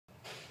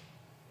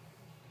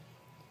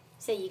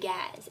So you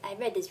guys, I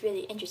read this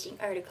really interesting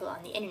article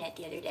on the internet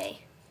the other day.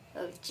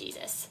 Oh,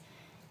 Jesus.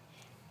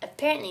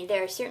 Apparently,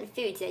 there are certain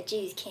foods that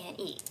Jews can't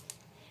eat.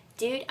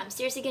 Dude, I'm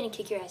seriously gonna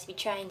kick your ass if you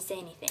try and say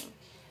anything.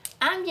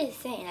 I'm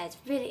just saying that it's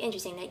really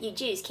interesting that you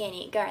Jews can't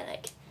eat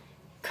garlic.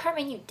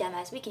 Carmen, you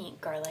dumbass, we can eat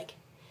garlic.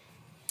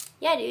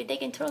 Yeah, dude, they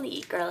can totally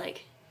eat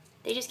garlic.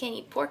 They just can't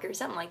eat pork or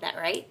something like that,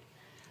 right?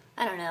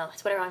 I don't know.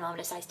 It's whatever my mom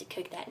decides to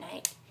cook that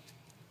night.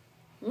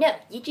 No,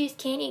 you Jews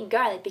can't eat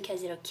garlic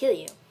because it'll kill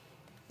you.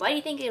 Why do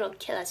you think it'll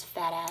kill us,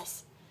 fat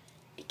ass?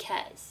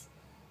 Because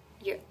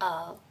you're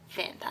all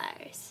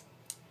vampires.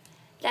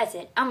 That's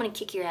it. I'm gonna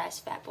kick your ass,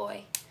 fat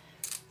boy.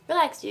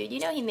 Relax, dude. You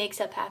know he makes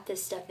up half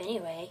this stuff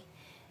anyway.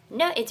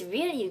 No, it's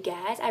real, you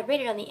guys. I read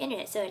it on the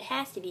internet, so it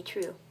has to be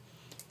true.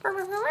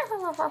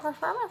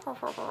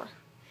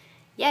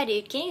 Yeah,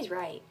 dude, Kenny's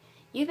right.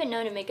 You've been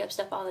known to make up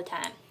stuff all the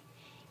time.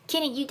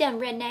 Kenny, you dumb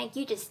redneck,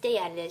 you just stay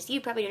out of this.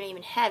 You probably don't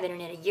even have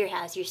internet at your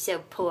house. You're so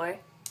poor.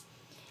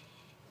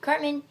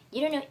 Cartman,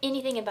 you don't know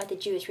anything about the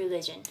Jewish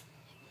religion.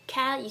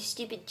 Kyle, you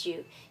stupid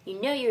Jew.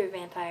 You know you're a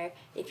vampire.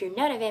 If you're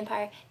not a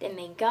vampire, then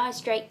may God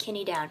strike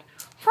Kenny down.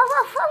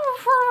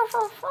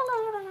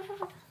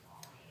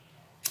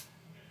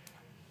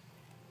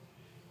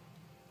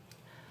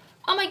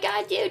 Oh my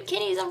God, dude,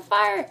 Kenny's on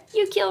fire.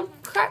 You killed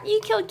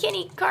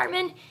Kenny,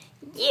 Cartman.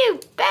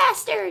 You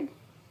bastard.